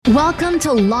Welcome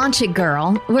to Launch It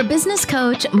Girl, where business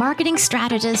coach, marketing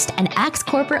strategist, and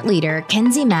ex-corporate leader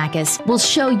Kenzie Mackis will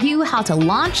show you how to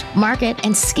launch, market,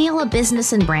 and scale a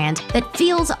business and brand that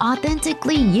feels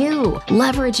authentically you,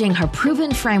 leveraging her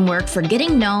proven framework for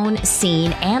getting known,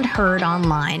 seen, and heard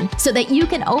online so that you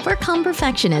can overcome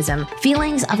perfectionism,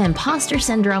 feelings of imposter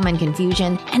syndrome and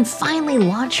confusion, and finally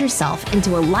launch yourself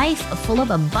into a life full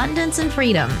of abundance and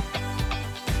freedom.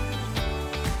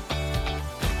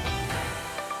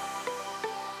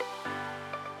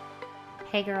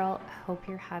 Hey girl, hope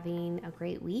you're having a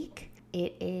great week.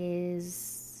 It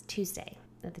is Tuesday.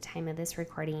 At the time of this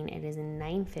recording, it is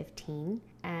 9:15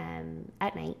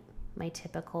 at night. My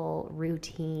typical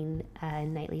routine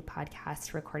nightly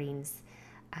podcast recordings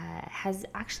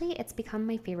it's become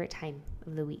my favorite time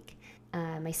of the week.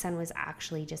 My son was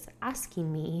actually just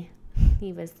asking me,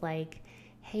 he was like,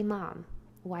 hey mom,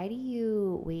 why do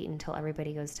you wait until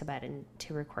everybody goes to bed and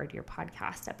to record your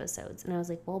podcast episodes? And I was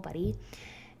like, well, buddy,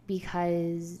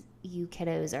 because you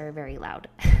kiddos are very loud.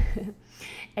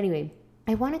 Anyway,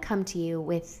 I want to come to you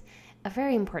with a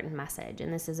very important message,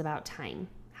 and this is about time.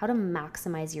 How to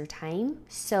maximize your time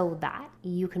so that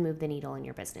you can move the needle in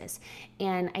your business.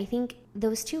 And I think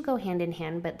those two go hand in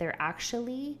hand, but they're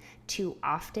actually too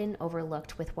often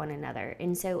overlooked with one another.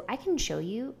 And so I can show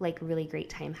you like really great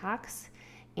time hacks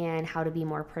and how to be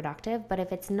more productive. But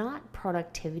if it's not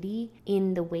productivity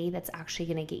in the way that's actually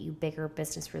going to get you bigger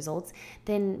business results,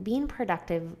 then being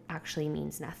productive actually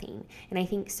means nothing. And I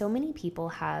think so many people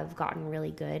have gotten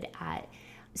really good at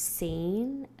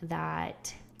saying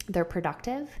that they're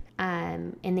productive,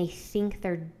 and they think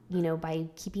they're, by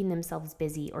keeping themselves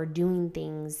busy or doing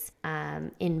things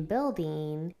in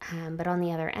building, but on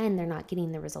the other end, they're not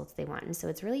getting the results they want. And so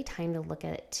it's really time to look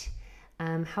at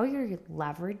how you're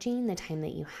leveraging the time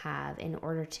that you have in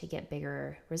order to get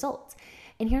bigger results.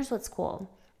 And here's what's cool.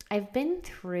 I've been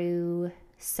through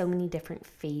so many different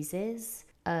phases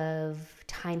of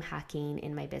time hacking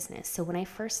in my business. So when I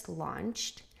first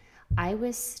launched, I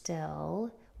was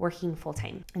still working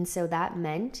full-time. And so that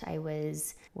meant I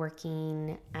was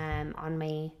working on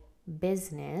my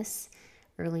business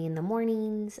early in the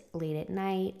mornings, late at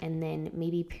night, and then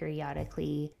maybe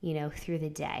periodically, through the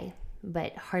day,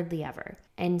 but hardly ever.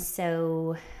 And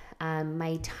so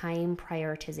my time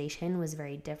prioritization was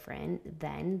very different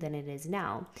then than it is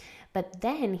now. But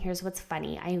then here's what's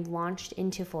funny. I launched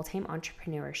into full-time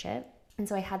entrepreneurship. And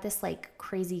so I had this like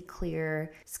crazy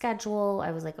clear schedule.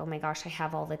 I was like, oh my gosh, I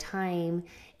have all the time.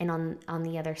 And on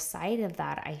the other side of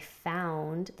that, I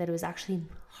found that it was actually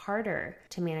harder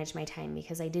to manage my time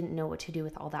because I didn't know what to do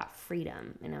with all that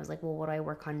freedom. And I was like, well, what do I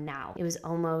work on now? It was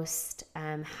almost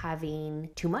having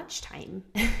too much time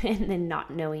and then not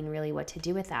knowing really what to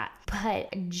do with that.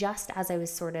 But just as I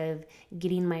was sort of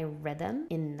getting my rhythm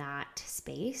in that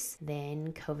space,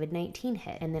 then COVID-19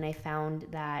 hit. And then I found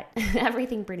that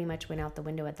everything pretty much went out the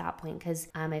window at that point because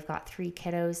I've got 3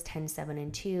 kiddos, 10, 7,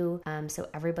 and 2. So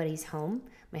everybody's home.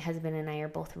 My husband and I are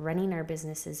both running our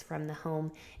businesses from the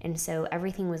home. And so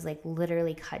everything was like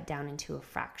literally cut down into a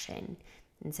fraction.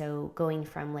 And so going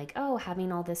from like,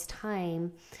 having all this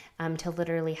time to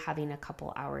literally having a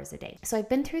couple hours a day. So I've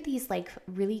been through these like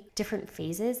really different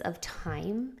phases of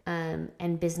time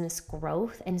and business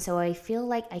growth. And so I feel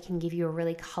like I can give you a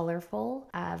really colorful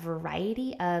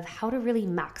variety of how to really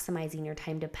maximizing your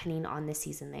time depending on the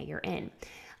season that you're in.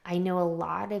 I know a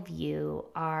lot of you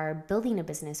are building a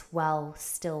business while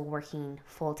still working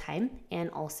full-time and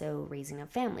also raising a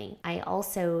family. I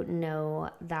also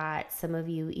know that some of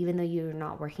you, even though you're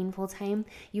not working full-time,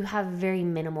 you have very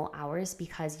minimal hours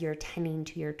because you're tending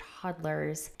to your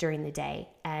toddlers during the day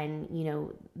and,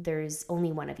 there's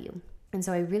only one of you. And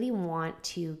so I really want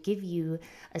to give you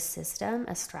a system,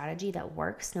 a strategy that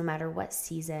works no matter what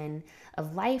season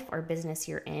of life or business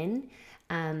you're in,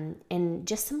 and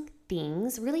just some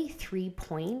things, really 3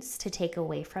 points to take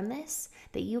away from this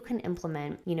that you can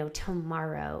implement,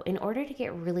 tomorrow in order to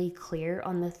get really clear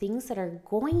on the things that are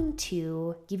going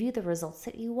to give you the results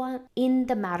that you want in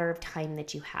the matter of time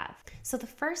that you have. So the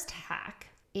first hack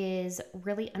is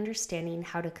really understanding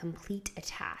how to complete a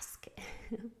task.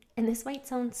 And this might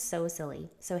sound so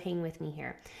silly, so hang with me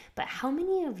here. But how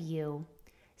many of you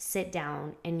sit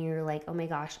down and you're like, oh my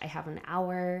gosh, I have an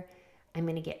hour, I'm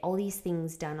going to get all these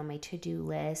things done on my to-do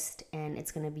list and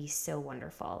it's going to be so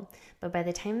wonderful. But by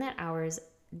the time that hour's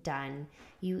done,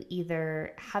 you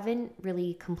either haven't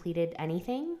really completed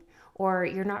anything or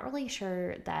you're not really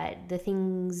sure that the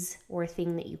things or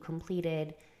thing that you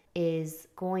completed is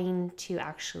going to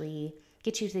actually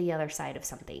get you to the other side of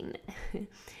something.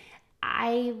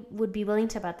 I would be willing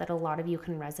to bet that a lot of you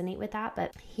can resonate with that,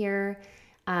 but here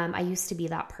I used to be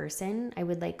that person. I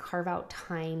would like carve out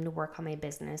time to work on my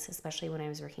business, especially when I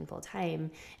was working full time.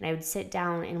 And I would sit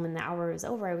down, and when the hour was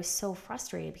over, I was so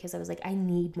frustrated because I was like, I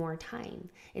need more time.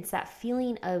 It's that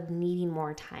feeling of needing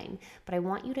more time. But I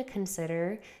want you to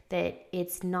consider that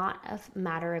it's not a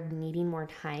matter of needing more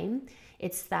time.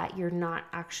 It's that you're not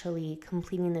actually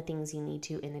completing the things you need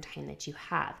to in the time that you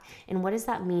have. And what does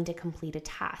that mean to complete a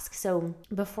task? So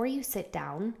before you sit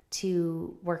down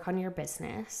to work on your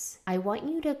business, I want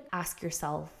you to ask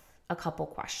yourself a couple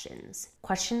questions.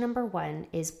 Question number 1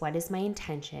 is, what is my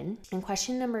intention? And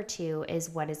question number 2 is,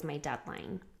 what is my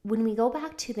deadline? When we go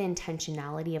back to the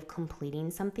intentionality of completing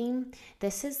something,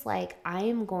 this is like, I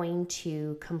am going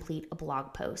to complete a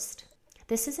blog post.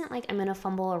 This isn't like I'm going to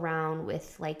fumble around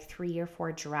with like 3 or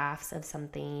 4 drafts of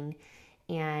something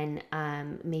and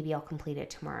maybe I'll complete it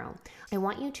tomorrow. I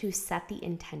want you to set the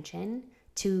intention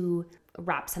to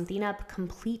wrap something up,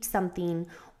 complete something,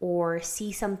 or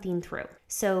see something through.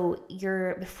 So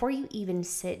before you even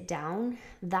sit down,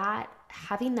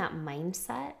 having that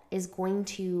mindset is going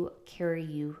to carry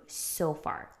you so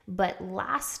far. But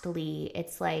lastly,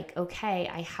 it's like, okay,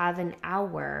 I have an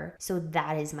hour, so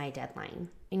that is my deadline.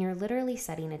 And you're literally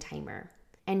setting a timer.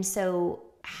 And so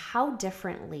how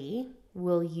differently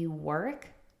will you work,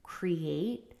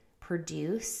 create,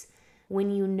 produce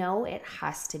when you know it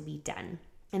has to be done?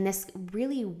 And this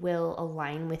really will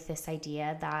align with this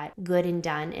idea that good and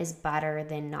done is better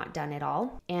than not done at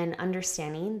all. And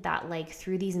understanding that like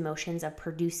through these motions of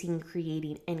producing,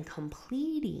 creating, and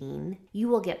completing, you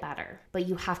will get better, but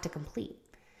you have to complete.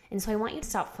 And so I want you to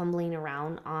stop fumbling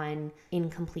around on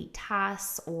incomplete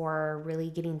tasks or really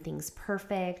getting things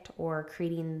perfect or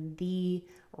creating the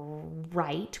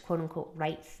right, quote unquote,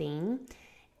 right thing.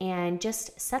 And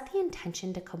just set the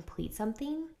intention to complete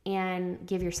something and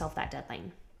give yourself that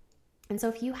deadline. And so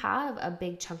if you have a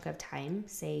big chunk of time,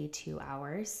 say 2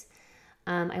 hours,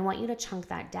 I want you to chunk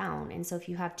that down. And so if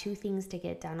you have 2 things to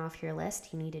get done off your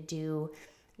list, you need to do,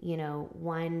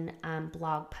 1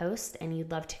 blog post, and you'd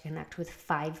love to connect with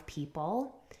 5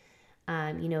 people,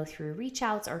 through reach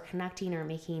outs or connecting or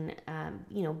making,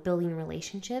 building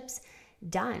relationships.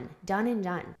 Done.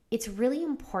 It's really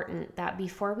important that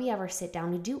before we ever sit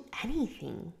down to do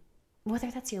anything,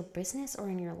 whether that's your business or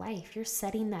in your life, you're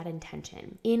setting that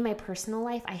intention. In my personal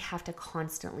life, I have to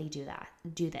constantly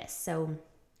do this. So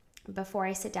before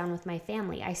I sit down with my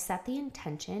family, I set the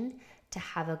intention to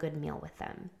have a good meal with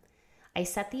them. I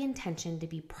set the intention to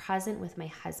be present with my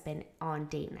husband on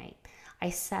date night. I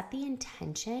set the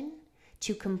intention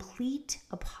to complete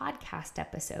a podcast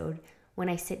episode when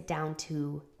I sit down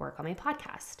to work on my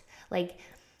podcast. Like,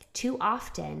 too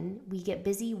often we get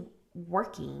busy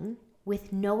working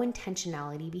with no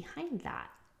intentionality behind that.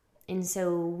 And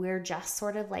so we're just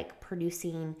sort of like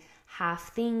producing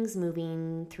half things,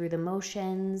 moving through the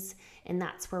motions. And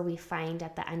that's where we find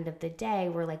at the end of the day,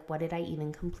 we're like, what did I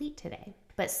even complete today?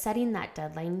 But setting that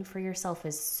deadline for yourself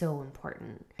is so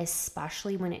important,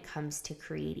 especially when it comes to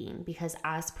creating, because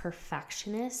as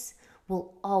perfectionists,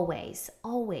 we'll always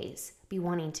be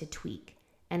wanting to tweak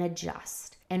and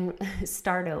adjust and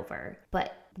start over.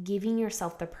 But giving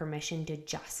yourself the permission to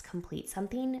just complete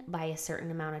something by a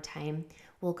certain amount of time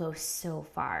will go so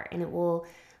far, and it will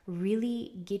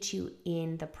really get you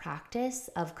in the practice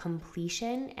of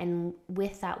completion. And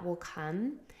with that will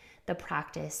come the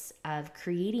practice of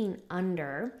creating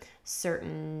under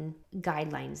certain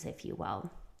guidelines, if you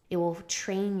will. It will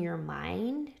train your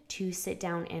mind to sit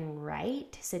down and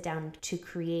write, sit down to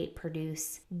create,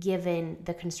 produce, given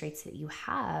the constraints that you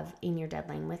have in your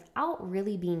deadline, without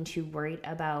really being too worried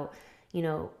about,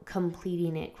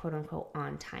 completing it, quote unquote,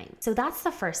 on time. So that's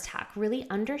the first hack, really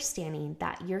understanding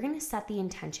that you're going to set the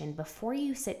intention before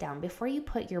you sit down, before you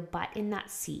put your butt in that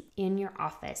seat, in your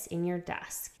office, in your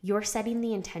desk. You're setting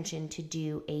the intention to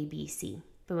do A, B, C.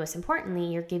 But most importantly,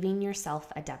 you're giving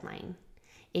yourself a deadline.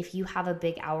 If you have a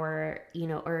big hour,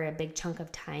 or a big chunk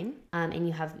of time, and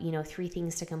you have, 3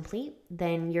 things to complete,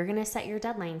 then you're going to set your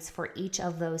deadlines for each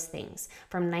of those things.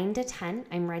 From 9 to 10,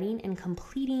 I'm writing and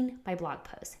completing my blog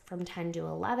post. From 10 to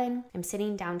 11, I'm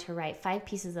sitting down to write 5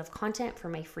 pieces of content for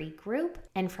my free group.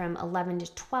 And from 11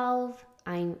 to 12,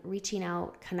 I'm reaching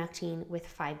out, connecting with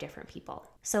 5 different people.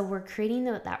 So we're creating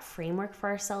that framework for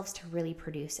ourselves to really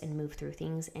produce and move through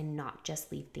things and not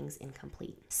just leave things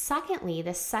incomplete. Secondly,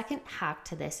 the second hack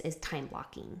to this is time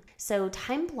blocking. So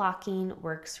time blocking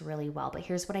works really well, but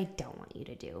here's what I don't want you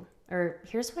to do, or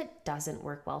here's what doesn't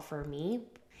work well for me.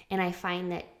 And I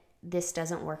find that this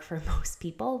doesn't work for most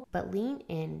people, but lean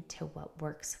into what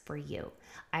works for you.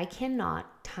 I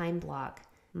cannot time block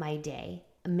my day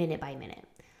minute by minute.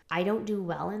 I don't do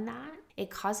well in that. It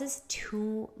causes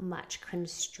too much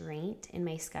constraint in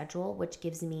my schedule, which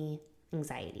gives me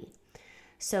anxiety.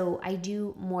 So I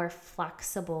do more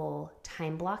flexible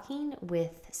time blocking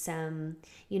with some,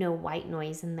 white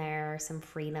noise in there, some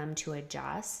freedom to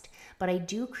adjust. But I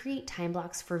do create time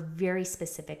blocks for very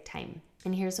specific time.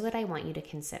 And here's what I want you to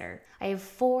consider. I have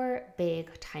 4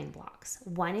 big time blocks.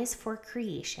 1 is for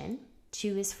creation,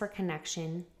 2 is for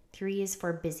connection, 3 is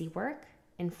for busy work,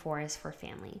 and 4 is for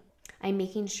family. I'm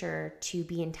making sure to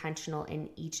be intentional in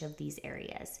each of these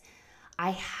areas.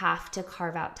 I have to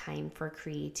carve out time for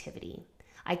creativity.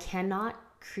 I cannot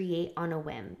create on a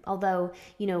whim. Although,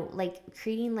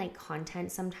 creating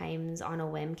content sometimes on a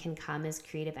whim can come as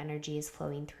creative energy is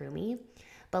flowing through me.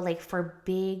 But for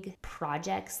big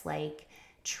projects like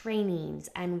trainings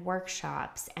and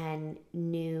workshops and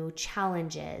new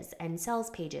challenges and sales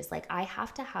pages, I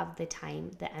have to have the time,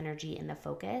 the energy, and the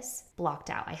focus blocked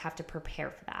out. I have to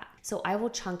prepare for that. So I will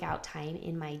chunk out time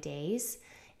in my days,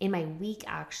 in my week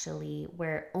actually,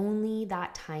 where only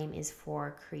that time is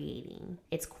for creating.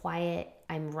 It's quiet,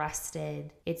 I'm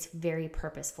rested, it's very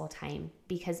purposeful time.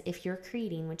 Because if you're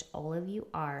creating, which all of you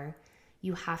are,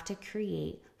 you have to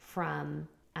create from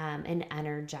an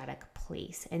energetic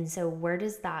place. And so where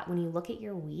does that, when you look at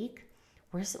your week,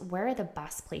 where are the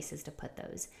best places to put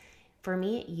those? For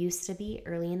me, it used to be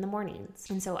early in the mornings.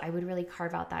 And so I would really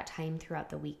carve out that time throughout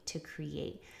the week to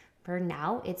create. For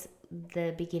now, it's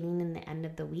the beginning and the end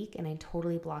of the week, and I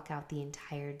totally block out the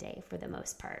entire day for the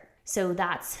most part. So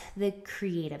that's the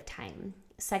creative time.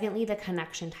 Secondly, the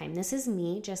connection time. This is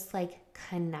me just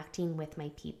connecting with my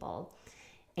people.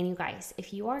 And you guys,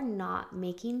 if you are not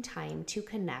making time to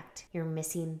connect, you're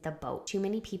missing the boat. Too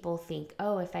many people think,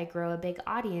 if I grow a big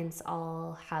audience,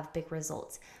 I'll have big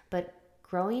results. But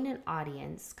growing an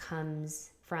audience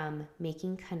comes from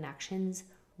making connections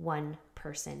one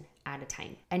person at a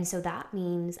time. And so that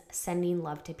means sending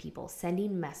love to people,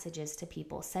 sending messages to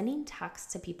people, sending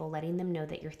texts to people, letting them know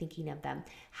that you're thinking of them,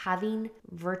 having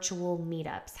virtual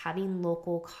meetups, having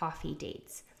local coffee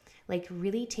dates,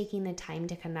 really taking the time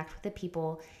to connect with the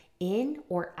people in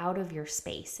or out of your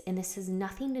space. And this has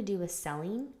nothing to do with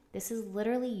selling. This is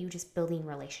literally you just building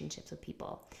relationships with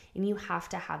people. And you have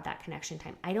to have that connection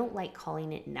time. I don't like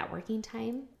calling it networking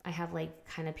time. I have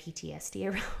kind of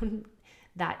PTSD around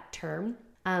that term.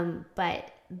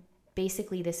 But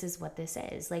basically this is what this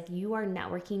is. You are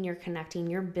networking, you're connecting,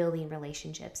 you're building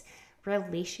relationships.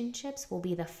 Relationships will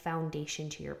be the foundation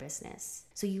to your business.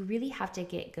 So you really have to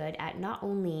get good at not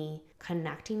only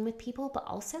connecting with people, but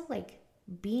also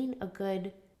being a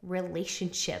good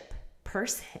relationship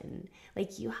person.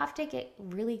 You have to get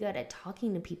really good at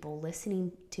talking to people,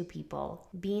 listening to people,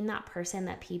 being that person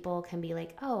that people can be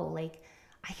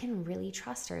I can really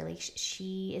trust her.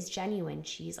 She is genuine.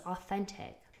 She's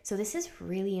authentic. So this is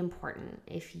really important.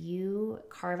 If you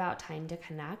carve out time to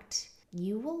connect,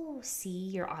 you will see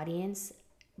your audience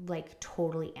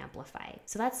totally amplify.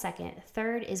 So that's second.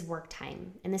 Third is work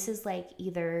time. And this is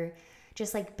either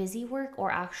just busy work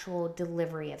or actual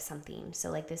delivery of something.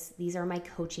 So these are my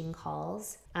coaching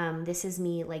calls. This is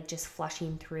me just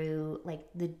flushing through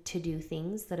the to-do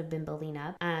things that have been building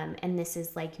up. And this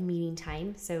is meeting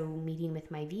time. So meeting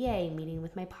with my VA, meeting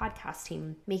with my podcast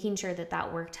team, making sure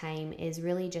that work time is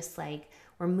really just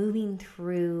we're moving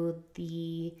through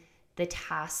the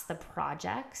tasks, the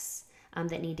projects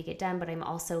that need to get done, but I'm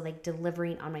also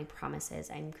delivering on my promises.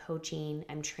 I'm coaching,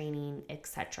 I'm training,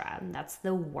 etc. That's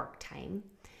the work time.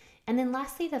 And then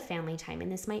lastly, the family time.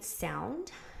 And this might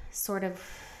sound sort of,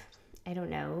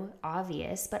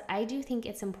 obvious, but I do think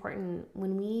it's important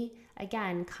when we,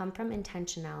 again, come from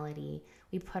intentionality,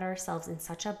 we put ourselves in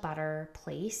such a better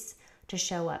place to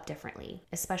show up differently,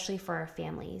 especially for our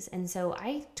families. And so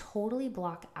I totally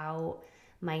block out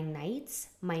my nights,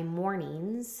 my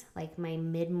mornings, my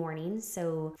mid-mornings.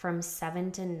 So from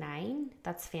 7 to 9,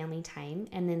 that's family time.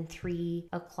 And then 3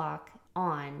 o'clock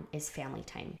on is family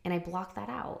time. And I block that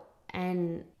out.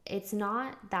 And it's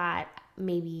not that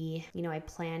maybe, I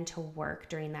plan to work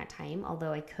during that time,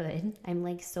 although I could.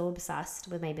 I'm so obsessed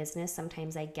with my business.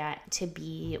 Sometimes I get to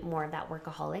be more of that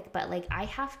workaholic, but I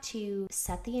have to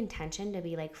set the intention to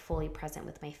be fully present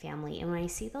with my family. And when I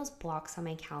see those blocks on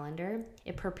my calendar,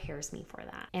 it prepares me for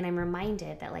that. And I'm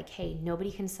reminded that hey,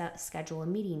 nobody can schedule a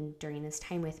meeting during this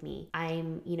time with me.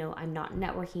 I'm not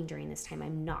networking during this time.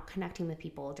 I'm not connecting with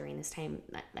people during this time.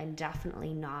 I'm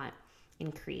definitely not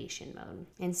in creation mode.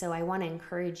 And so I want to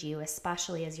encourage you,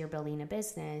 especially as you're building a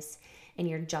business and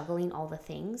you're juggling all the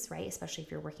things, right? Especially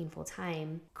if you're working full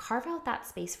time, carve out that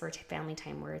space for family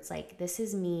time where it's this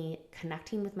is me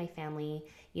connecting with my family.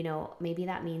 Maybe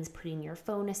that means putting your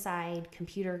phone aside,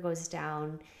 computer goes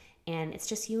down, and it's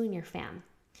just you and your fam.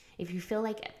 If you feel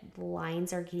like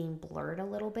lines are getting blurred a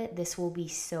little bit, this will be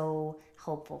so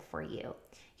helpful for you.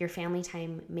 Your family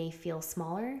time may feel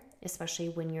smaller, especially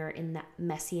when you're in that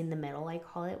messy in the middle, I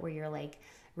call it, where you're like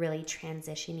really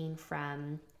transitioning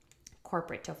from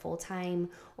corporate to full-time,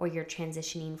 or you're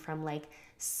transitioning from like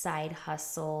side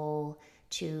hustle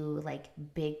to like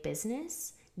big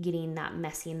business. Getting that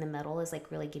messy in the middle is like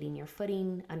really getting your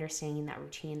footing, understanding that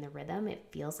routine and the rhythm. It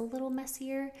feels a little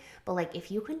messier, but like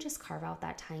if you can just carve out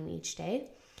that time each day,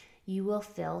 you will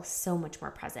feel so much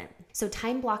more present. So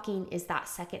time blocking is that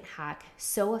second hack.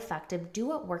 So effective. Do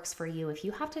what works for you. If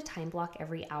you have to time block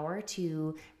every hour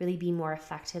to really be more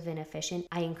effective and efficient,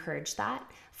 I encourage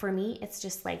that. For me, it's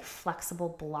just like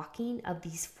flexible blocking of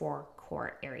these 4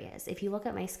 core areas. If you look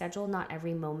at my schedule, not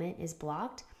every moment is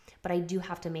blocked, but I do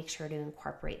have to make sure to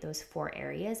incorporate those 4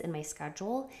 areas in my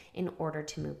schedule in order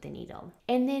to move the needle.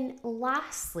 And then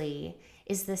lastly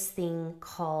is this thing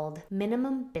called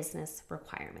minimum business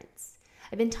requirements.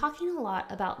 I've been talking a lot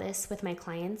about this with my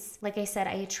clients. Like I said,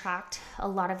 I attract a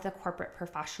lot of the corporate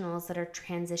professionals that are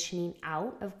transitioning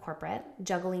out of corporate,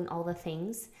 juggling all the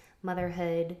things: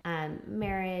 motherhood,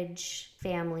 marriage,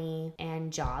 family,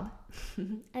 and job.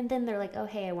 And then they're like, oh,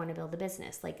 hey, I want to build a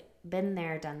business. Like, been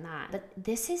there, done that. But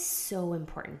this is so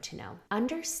important to know.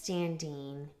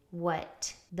 Understanding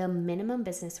what the minimum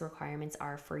business requirements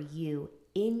are for you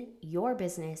in your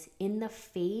business, in the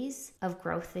phase of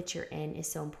growth that you're in,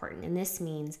 is so important. And this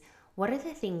means, what are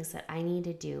the things that I need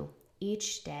to do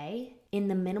each day in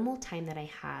the minimal time that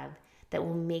I have that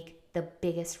will make the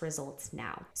biggest results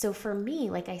now? So for me,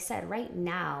 like I said, right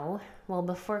now, well,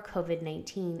 before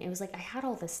COVID-19, it was like I had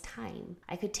all this time.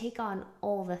 I could take on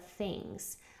all the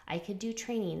things. I could do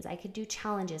trainings, I could do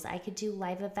challenges, I could do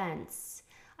live events,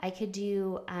 I could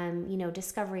do,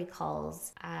 discovery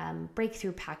calls,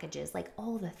 breakthrough packages, like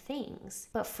all the things.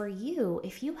 But for you,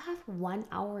 if you have 1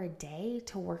 hour a day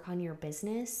to work on your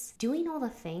business, doing all the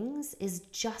things is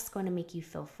just going to make you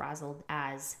feel frazzled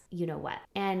as you know what.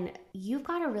 And you've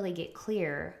got to really get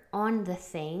clear on the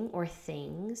thing or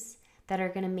things that are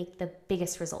going to make the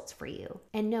biggest results for you.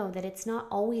 And know that it's not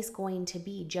always going to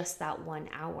be just that 1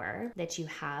 hour that you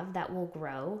have that will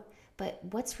grow. But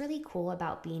what's really cool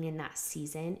about being in that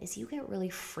season is you get really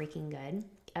freaking good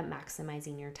at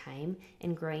maximizing your time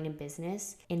and growing a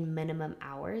business in minimum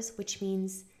hours, which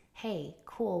means, hey,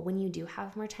 cool, when you do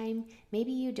have more time,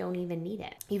 maybe you don't even need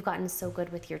it. You've gotten so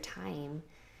good with your time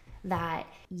that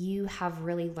you have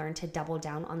really learned to double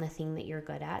down on the thing that you're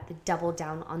good at, to double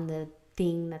down on the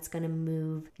thing that's going to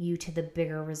move you to the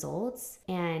bigger results,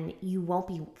 and you won't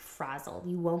be frazzled.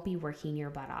 You won't be working your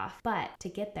butt off. But to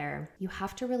get there, you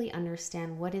have to really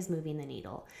understand what is moving the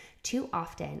needle. Too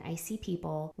often, I see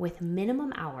people with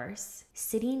minimum hours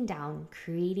sitting down,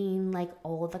 creating like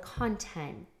all the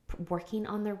content, working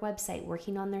on their website,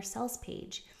 working on their sales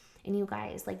page. And you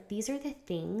guys, like, these are the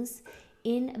things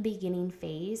in a beginning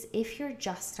phase, if you're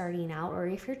just starting out or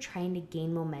if you're trying to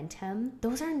gain momentum,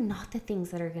 those are not the things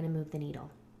that are going to move the needle.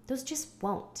 Those just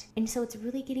won't. And so it's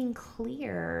really getting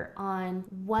clear on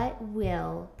what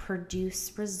will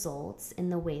produce results in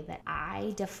the way that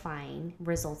I define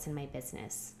results in my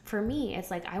business. For me, it's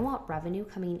like I want revenue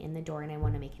coming in the door and I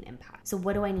want to make an impact. So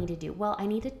what do I need to do? Well, I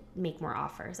need to make more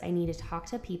offers. I need to talk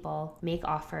to people, make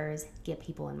offers, get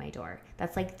people in my door.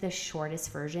 That's like the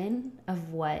shortest version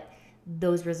of what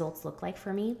those results look like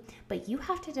for me, but you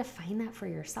have to define that for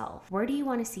yourself. Where do you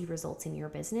want to see results in your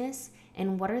business?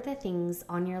 And what are the things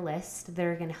on your list that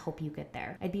are going to help you get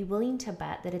there? I'd be willing to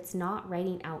bet that it's not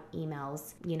writing out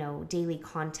emails, daily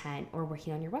content, or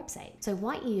working on your website. So I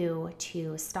want you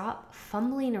to stop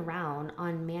fumbling around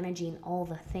on managing all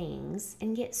the things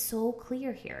and get so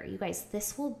clear here. You guys,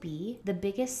 this will be the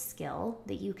biggest skill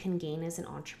that you can gain as an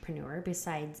entrepreneur,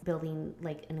 besides building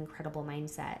like an incredible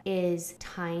mindset, is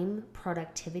time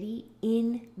productivity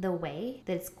in the way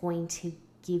that it's going to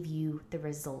give you the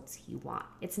results you want.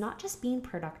 It's not just being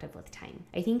productive with time.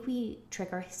 I think we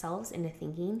trick ourselves into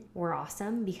thinking we're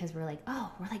awesome because we're like,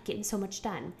 oh, we're like getting so much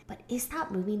done. But is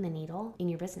that moving the needle in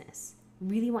your business?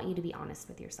 Really want you to be honest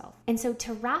with yourself. And so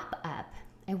to wrap up,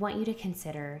 I want you to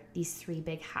consider these 3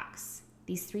 big hacks.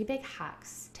 These 3 big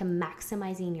hacks to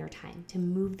maximizing your time, to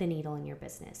move the needle in your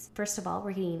business. First of all,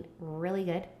 we're getting really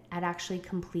good at actually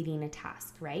completing a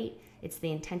task, right? It's the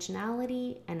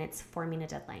intentionality and it's forming a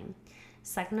deadline.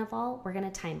 Second of all, we're going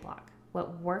to time block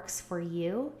what works for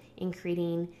you in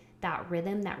creating that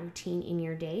rhythm, that routine in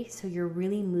your day. So you're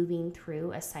really moving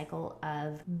through a cycle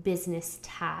of business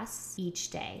tasks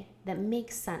each day that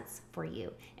makes sense for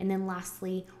you. And then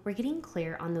lastly, we're getting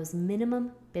clear on those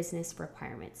minimum business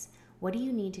requirements. What do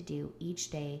you need to do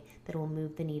each day that will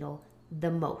move the needle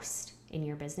the most in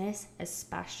your business,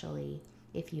 especially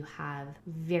if you have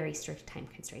very strict time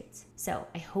constraints. So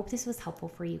I hope this was helpful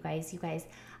for you guys. You guys,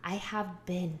 I have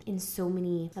been in so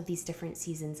many of these different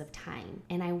seasons of time,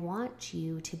 and I want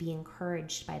you to be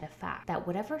encouraged by the fact that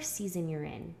whatever season you're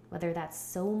in, whether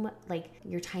that's like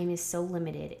your time is so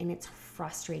limited and it's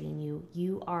frustrating you,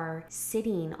 you are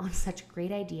sitting on such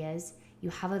great ideas, you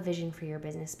have a vision for your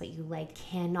business, but you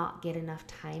cannot get enough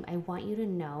time. I want you to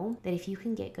know that if you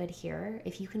can get good here,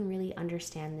 if you can really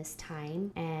understand this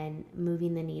time and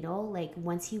moving the needle,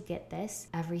 once you get this,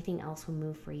 everything else will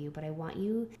move for you. But I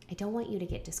don't want you to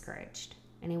get discouraged.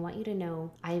 And I want you to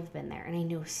know I've been there, and I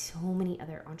know so many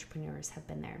other entrepreneurs have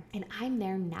been there. And I'm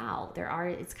there now.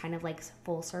 It's kind of like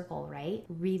full circle, right?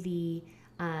 Really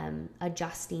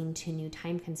adjusting to new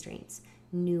time constraints,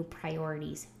 new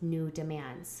priorities, new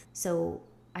demands. So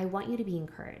I want you to be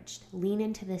encouraged. Lean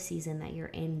into the season that you're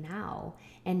in now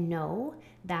and know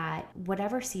that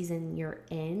whatever season you're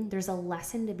in, there's a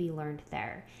lesson to be learned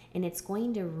there. And it's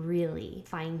going to really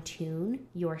fine-tune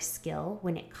your skill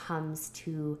when it comes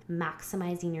to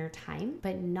maximizing your time,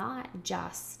 but not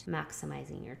just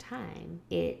maximizing your time.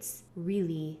 It's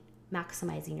really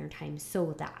maximizing your time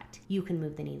so that you can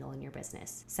move the needle in your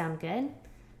business. Sound good?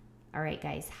 All right,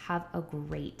 guys, have a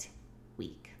great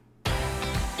week.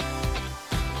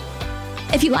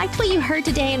 If you liked what you heard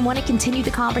today and want to continue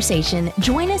the conversation,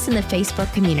 join us in the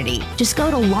Facebook community. Just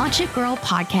go to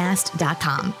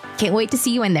launchitgirlpodcast.com. Can't wait to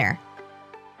see you in there.